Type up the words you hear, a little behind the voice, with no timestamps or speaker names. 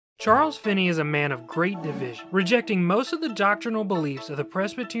Charles Finney is a man of great division. Rejecting most of the doctrinal beliefs of the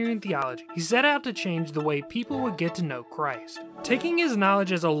Presbyterian theology, he set out to change the way people would get to know Christ. Taking his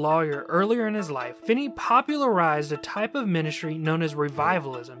knowledge as a lawyer earlier in his life, Finney popularized a type of ministry known as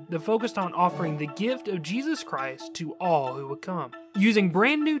Revivalism that focused on offering the gift of Jesus Christ to all who would come. Using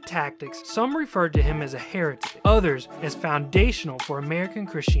brand new tactics, some referred to him as a heretic, others as foundational for American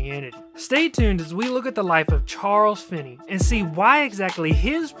Christianity. Stay tuned as we look at the life of Charles Finney and see why exactly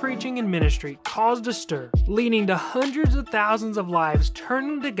his preaching and ministry caused a stir, leading to hundreds of thousands of lives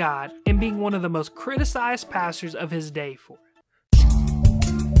turning to God and being one of the most criticized pastors of his day for it.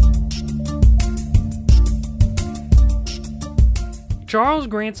 Charles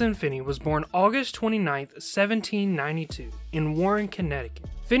Granson Finney was born August 29, 1792, in Warren, Connecticut.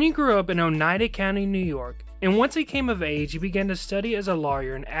 Finney grew up in Oneida County, New York, and once he came of age, he began to study as a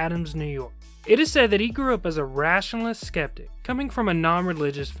lawyer in Adams, New York. It is said that he grew up as a rationalist skeptic, coming from a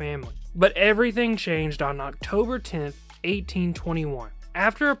non-religious family. But everything changed on October 10, 1821.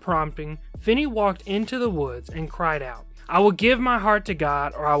 After a prompting, Finney walked into the woods and cried out, "I will give my heart to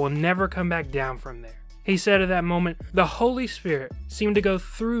God, or I will never come back down from there." He said at that moment, "The Holy Spirit seemed to go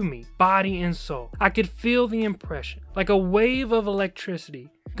through me, body and soul. I could feel the impression, like a wave of electricity,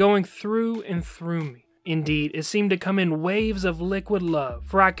 going through and through me. Indeed, it seemed to come in waves of liquid love,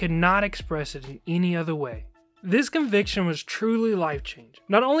 for I could not express it in any other way." This conviction was truly life-changing.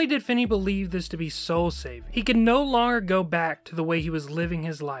 Not only did Finney believe this to be soul-saving, he could no longer go back to the way he was living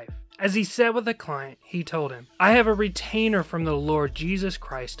his life. As he sat with a client, he told him, "I have a retainer from the Lord Jesus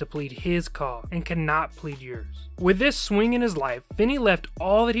Christ to plead his cause, and cannot plead yours." With this swing in his life, Finney left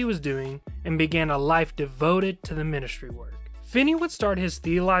all that he was doing and began a life devoted to the ministry work. Finney would start his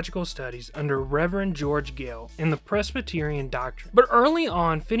theological studies under Reverend George Gale in the Presbyterian doctrine. But early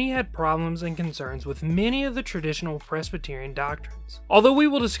on, Finney had problems and concerns with many of the traditional Presbyterian doctrines. Although we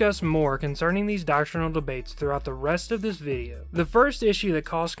will discuss more concerning these doctrinal debates throughout the rest of this video, the first issue that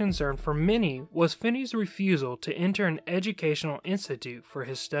caused concern for many was Finney's refusal to enter an educational institute for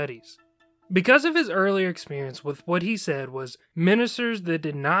his studies. Because of his earlier experience with what he said was ministers that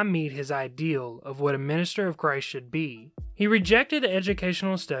did not meet his ideal of what a minister of Christ should be, he rejected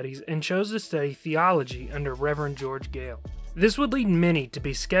educational studies and chose to study theology under Reverend George Gale. This would lead many to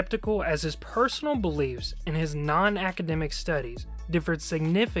be skeptical as his personal beliefs and his non-academic studies differed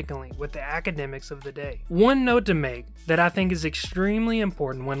significantly with the academics of the day. One note to make that I think is extremely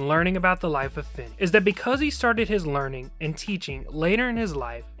important when learning about the life of Finney is that because he started his learning and teaching later in his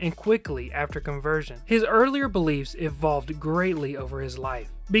life and quickly after conversion, his earlier beliefs evolved greatly over his life.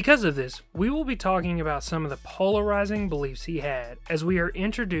 Because of this, we will be talking about some of the polarizing beliefs he had as we are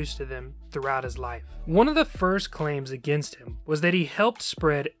introduced to them throughout his life. One of the first claims against him was that he helped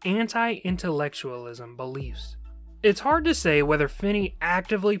spread anti-intellectualism beliefs. It's hard to say whether Finney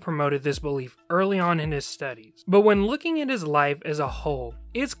actively promoted this belief early on in his studies, but when looking at his life as a whole,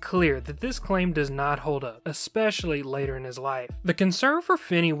 it's clear that this claim does not hold up, especially later in his life. The concern for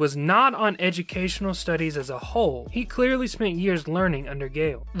Finney was not on educational studies as a whole. He clearly spent years learning under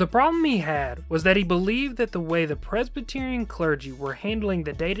Gale. The problem he had was that he believed that the way the Presbyterian clergy were handling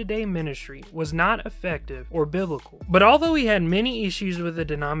the day-to-day ministry was not effective or biblical. But although he had many issues with the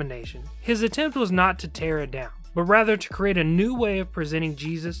denomination, his attempt was not to tear it down, but rather to create a new way of presenting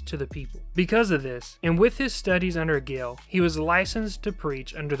Jesus to the people. Because of this, and with his studies under Gale, he was licensed to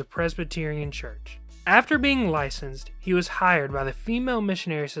preach under the Presbyterian Church. After being licensed, he was hired by the Female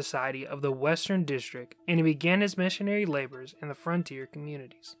Missionary Society of the Western District, and he began his missionary labors in the frontier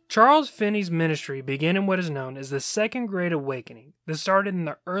communities. Charles Finney's ministry began in what is known as the Second Great Awakening that started in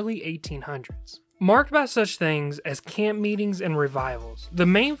the early 1800s. Marked by such things as camp meetings and revivals, the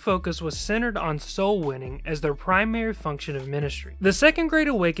main focus was centered on soul winning as their primary function of ministry. The Second Great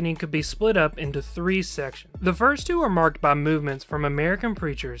Awakening could be split up into three sections. The first two are marked by movements from American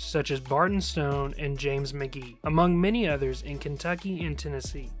preachers such as Barton Stone and James McGee, among many others in Kentucky and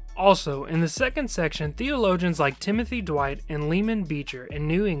Tennessee. Also, in the second section, theologians like Timothy Dwight and Lyman Beecher in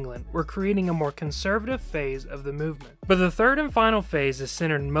New England were creating a more conservative phase of the movement. But the third and final phase is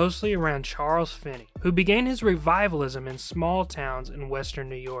centered mostly around Charles Finney, who began his revivalism in small towns in western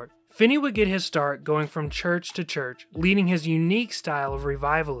New York. Finney would get his start going from church to church, leading his unique style of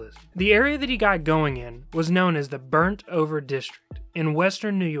revivalism. The area that he got going in was known as the Burnt Over District in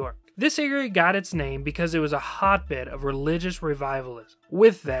western New York. This area got its name because it was a hotbed of religious revivalism.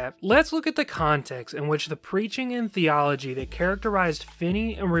 With that, let's look at the context in which the preaching and theology that characterized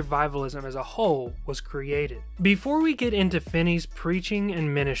Finney and revivalism as a whole was created. Before we get into Finney's preaching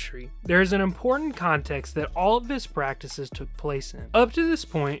and ministry, there is an important context that all of his practices took place in. Up to this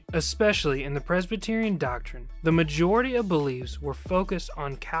point, especially in the Presbyterian doctrine, the majority of beliefs were focused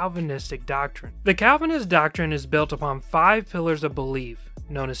on Calvinistic doctrine. The Calvinist doctrine is built upon 5 pillars of belief,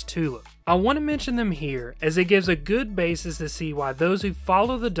 known as tulip. I want to mention them here as it gives a good basis to see why those who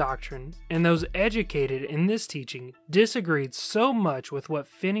follow the doctrine and those educated in this teaching disagreed so much with what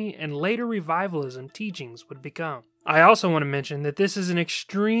Finney and later revivalism teachings would become. I also want to mention that this is an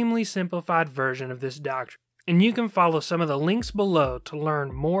extremely simplified version of this doctrine, and you can follow some of the links below to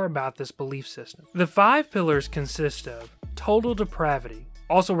learn more about this belief system. The 5 pillars consist of total depravity,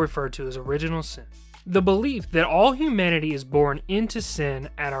 also referred to as original sin, the belief that all humanity is born into sin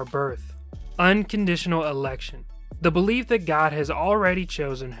at our birth, unconditional election, the belief that God has already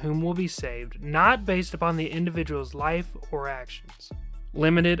chosen whom will be saved, not based upon the individual's life or actions,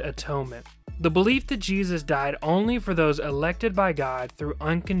 limited atonement, the belief that Jesus died only for those elected by God through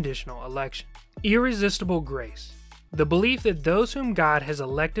unconditional election, irresistible grace, the belief that those whom God has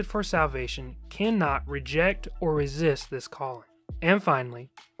elected for salvation cannot reject or resist this calling. And finally,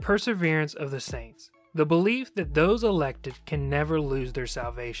 perseverance of the saints, the belief that those elected can never lose their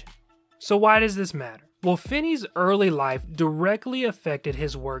salvation. So why does this matter? Well, Finney's early life directly affected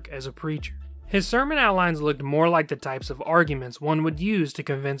his work as a preacher. His sermon outlines looked more like the types of arguments one would use to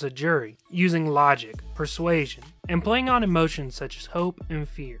convince a jury, using logic, persuasion, and playing on emotions such as hope and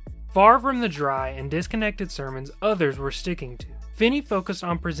fear. Far from the dry and disconnected sermons others were sticking to, Finney focused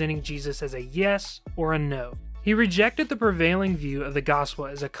on presenting Jesus as a yes or a no. He rejected the prevailing view of the gospel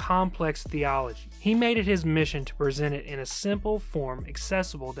as a complex theology. He made it his mission to present it in a simple form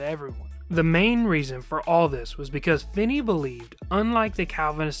accessible to everyone. The main reason for all this was because Finney believed, unlike the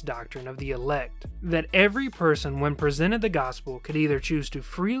Calvinist doctrine of the elect, that every person when presented the gospel could either choose to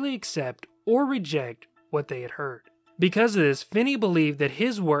freely accept or reject what they had heard. Because of this, Finney believed that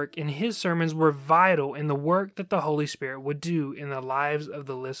his work and his sermons were vital in the work that the Holy Spirit would do in the lives of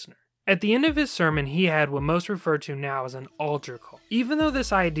the listener. At the end of his sermon, he had what most refer to now as an altar call. Even though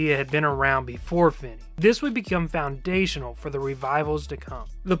this idea had been around before Finney, this would become foundational for the revivals to come.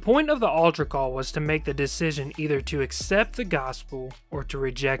 The point of the altar call was to make the decision either to accept the gospel or to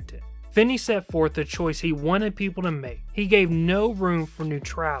reject it. Finney set forth the choice he wanted people to make. He gave no room for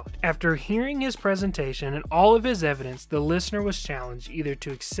neutrality. After hearing his presentation and all of his evidence, the listener was challenged either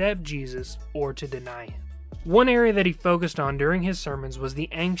to accept Jesus or to deny him. One area that he focused on during his sermons was the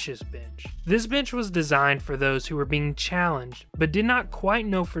anxious bench. This bench was designed for those who were being challenged but did not quite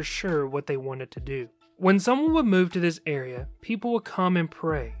know for sure what they wanted to do. When someone would move to this area, people would come and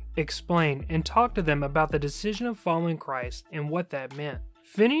pray, explain, and talk to them about the decision of following Christ and what that meant.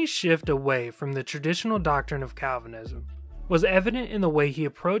 Finney's shift away from the traditional doctrine of Calvinism was evident in the way he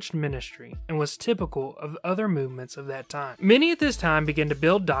approached ministry and was typical of other movements of that time. Many at this time began to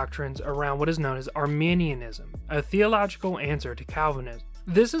build doctrines around what is known as Arminianism, a theological answer to Calvinism.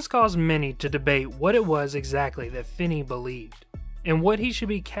 This has caused many to debate what it was exactly that Finney believed, and what he should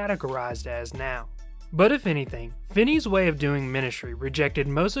be categorized as now. But if anything, Finney's way of doing ministry rejected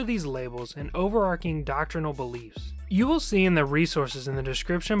most of these labels and overarching doctrinal beliefs. You will see in the resources in the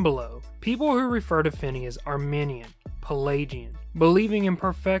description below, people who refer to Finney as Arminian, Pelagian, believing in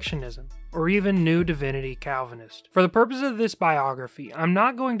perfectionism, or even New Divinity Calvinist. For the purpose of this biography, I'm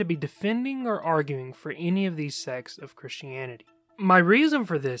not going to be defending or arguing for any of these sects of Christianity. My reason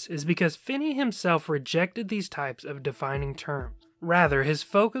for this is because Finney himself rejected these types of defining terms. Rather, his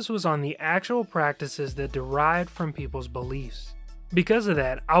focus was on the actual practices that derived from people's beliefs. Because of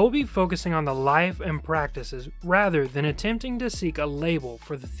that, I will be focusing on the life and practices rather than attempting to seek a label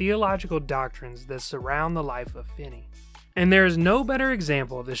for the theological doctrines that surround the life of Finney. And there is no better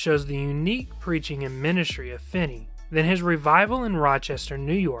example that shows the unique preaching and ministry of Finney than his revival in Rochester,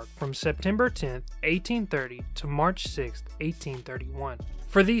 New York from September 10, 1830 to March 6, 1831.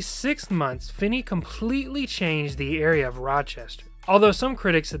 For these 6 months, Finney completely changed the area of Rochester. Although some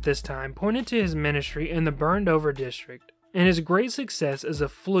critics at this time pointed to his ministry in the burned-over district and his great success as a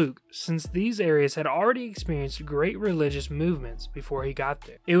fluke, since these areas had already experienced great religious movements before he got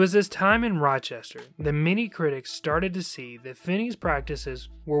there. It was this time in Rochester that many critics started to see that Finney's practices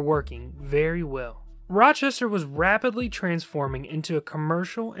were working very well. Rochester was rapidly transforming into a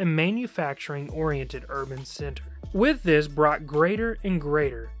commercial and manufacturing-oriented urban center. With this brought greater and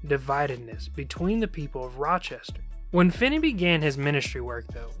greater dividedness between the people of Rochester. When Finney began his ministry work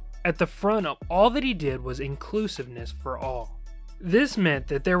though, at the front of all that he did was inclusiveness for all. This meant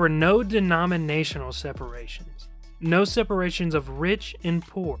that there were no denominational separations, no separations of rich and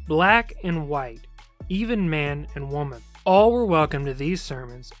poor, black and white, even man and woman. All were welcome to these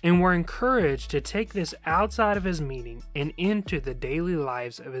sermons and were encouraged to take this outside of his meeting and into the daily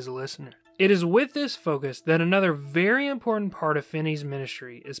lives of his listeners. It is with this focus that another very important part of Finney's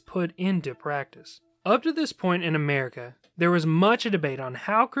ministry is put into practice. Up to this point in America, there was much debate on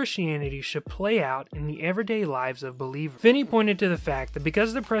how Christianity should play out in the everyday lives of believers. Finney pointed to the fact that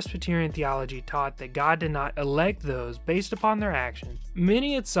because the Presbyterian theology taught that God did not elect those based upon their actions,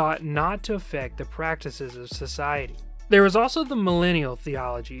 many had sought not to affect the practices of society. There was also the millennial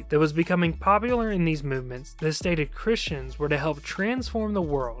theology that was becoming popular in these movements that stated Christians were to help transform the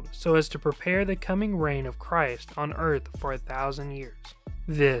world so as to prepare the coming reign of Christ on earth for 1,000 years.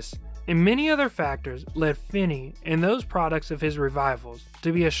 This, and many other factors, led Finney and those products of his revivals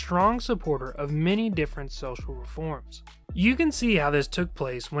to be a strong supporter of many different social reforms. You can see how this took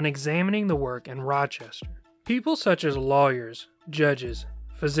place when examining the work in Rochester. People such as lawyers, judges,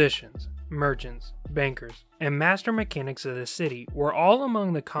 physicians, merchants, bankers, and master mechanics of the city were all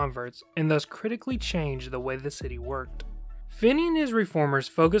among the converts and thus critically changed the way the city worked. Finney and his reformers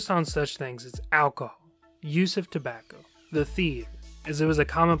focused on such things as alcohol, use of tobacco, the theater, as it was a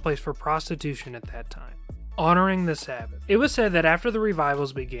common place for prostitution at that time, honoring the Sabbath. It was said that after the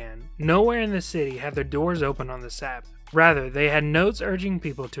revivals began, nowhere in the city had their doors open on the Sabbath. Rather, they had notes urging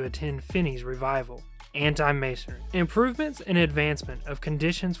people to attend Finney's revival. Anti-Masonry, improvements and advancement of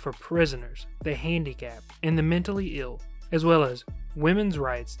conditions for prisoners, the handicapped, and the mentally ill, as well as women's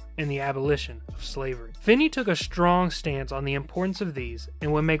rights and the abolition of slavery. Finney took a strong stance on the importance of these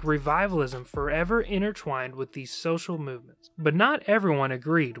and would make revivalism forever intertwined with these social movements. But not everyone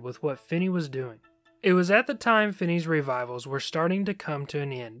agreed with what Finney was doing. It was at the time Finney's revivals were starting to come to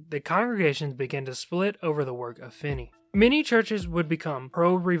an end that congregations began to split over the work of Finney. Many churches would become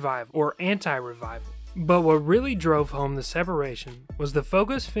pro-revival or anti-revival. But what really drove home the separation was the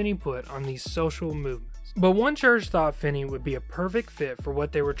focus Finney put on these social movements. But one church thought Finney would be a perfect fit for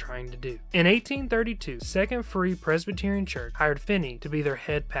what they were trying to do. In 1832, Second Free Presbyterian Church hired Finney to be their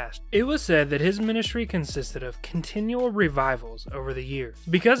head pastor. It was said that his ministry consisted of continual revivals over the years.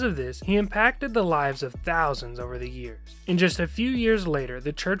 Because of this, he impacted the lives of thousands over the years. And just a few years later,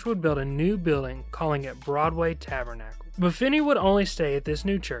 the church would build a new building, calling it Broadway Tabernacle. But Finney would only stay at this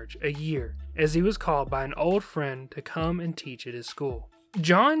new church a year, as he was called by an old friend to come and teach at his school.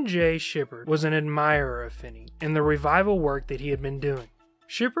 John J. Shippard was an admirer of Finney and the revival work that he had been doing.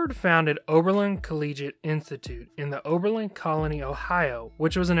 Shippard founded Oberlin Collegiate Institute in the Oberlin Colony, Ohio,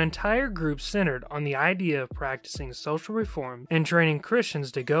 which was an entire group centered on the idea of practicing social reform and training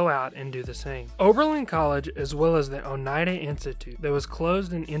Christians to go out and do the same. Oberlin College, as well as the Oneida Institute that was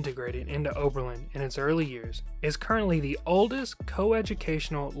closed and integrated into Oberlin in its early years, is currently the oldest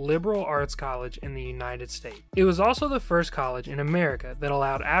co-educational liberal arts college in the United States. It was also the first college in America that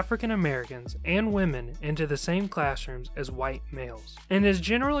allowed African Americans and women into the same classrooms as white males, and has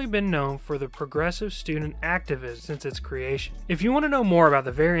generally been known for the progressive student activism since its creation. If you want to know more about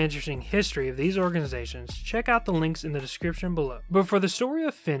the very interesting history of these organizations, check out the links in the description below. But for the story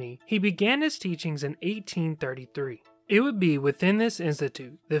of Finney, he began his teachings in 1833. It would be within this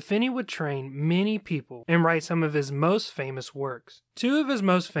institute that Finney would train many people and write some of his most famous works. Two of his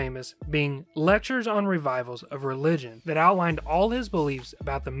most famous being Lectures on Revivals of Religion that outlined all his beliefs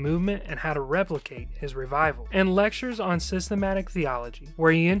about the movement and how to replicate his revival, and Lectures on Systematic Theology,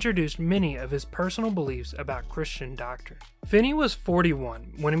 where he introduced many of his personal beliefs about Christian doctrine. Finney was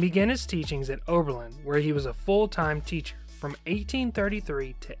 41 when he began his teachings at Oberlin, where he was a full-time teacher from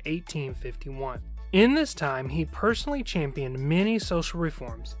 1833 to 1851. In this time, he personally championed many social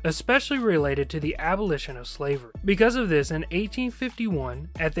reforms, especially related to the abolition of slavery. Because of this, in 1851,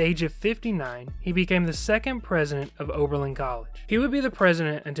 at the age of 59, he became the second president of Oberlin College. He would be the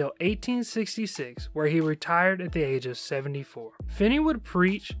president until 1866, where he retired at the age of 74. Finney would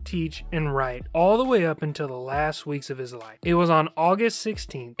preach, teach, and write all the way up until the last weeks of his life. It was on August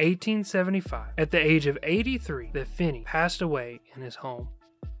 16, 1875, at the age of 83, that Finney passed away in his home.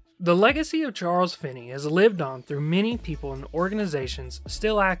 The legacy of Charles Finney has lived on through many people and organizations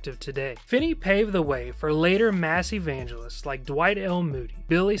still active today. Finney paved the way for later mass evangelists like Dwight L. Moody,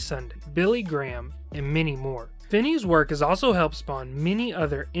 Billy Sunday, Billy Graham, and many more. Finney's work has also helped spawn many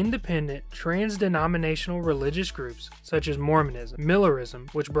other independent, trans-denominational religious groups such as Mormonism, Millerism,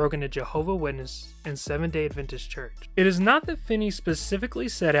 which broke into Jehovah's Witnesses and Seventh-day Adventist Church. It is not that Finney specifically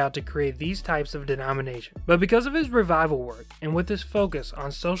set out to create these types of denominations, but because of his revival work and with his focus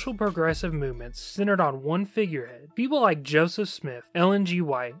on social progressive movements centered on one figurehead, people like Joseph Smith, Ellen G.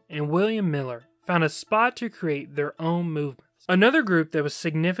 White, and William Miller found a spot to create their own movements. Another group that was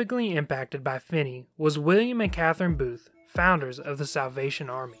significantly impacted by Finney was William and Catherine Booth, founders of the Salvation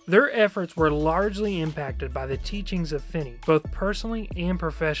Army. Their efforts were largely impacted by the teachings of Finney, both personally and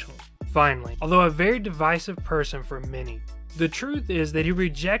professionally. Finally, although a very divisive person for many, the truth is that he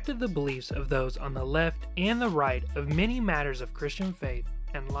rejected the beliefs of those on the left and the right of many matters of Christian faith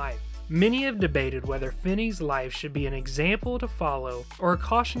and life. Many have debated whether Finney's life should be an example to follow or a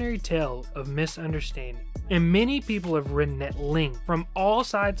cautionary tale of misunderstanding. And many people have written at length from all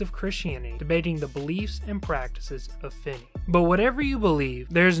sides of Christianity debating the beliefs and practices of Finney. But whatever you believe,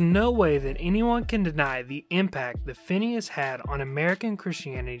 there's no way that anyone can deny the impact that Finney has had on American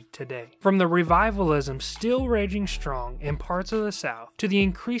Christianity today. From the revivalism still raging strong in parts of the South to the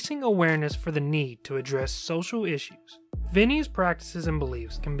increasing awareness for the need to address social issues, Finney's practices and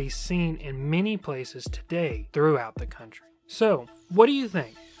beliefs can be seen in many places today throughout the country. So, what do you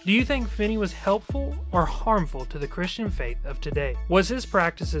think? Do you think Finney was helpful or harmful to the Christian faith of today? Was his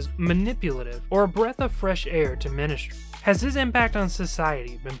practices manipulative or a breath of fresh air to ministry? Has his impact on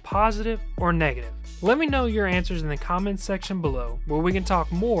society been positive or negative? Let me know your answers in the comments section below, where we can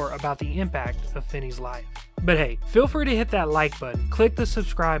talk more about the impact of Finney's life. But hey, feel free to hit that like button, click the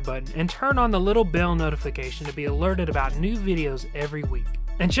subscribe button, and turn on the little bell notification to be alerted about new videos every week.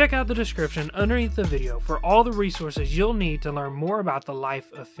 And check out the description underneath the video for all the resources you'll need to learn more about the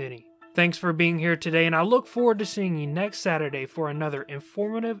life of Finney. Thanks for being here today, and I look forward to seeing you next Saturday for another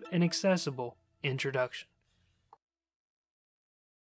informative and accessible introduction.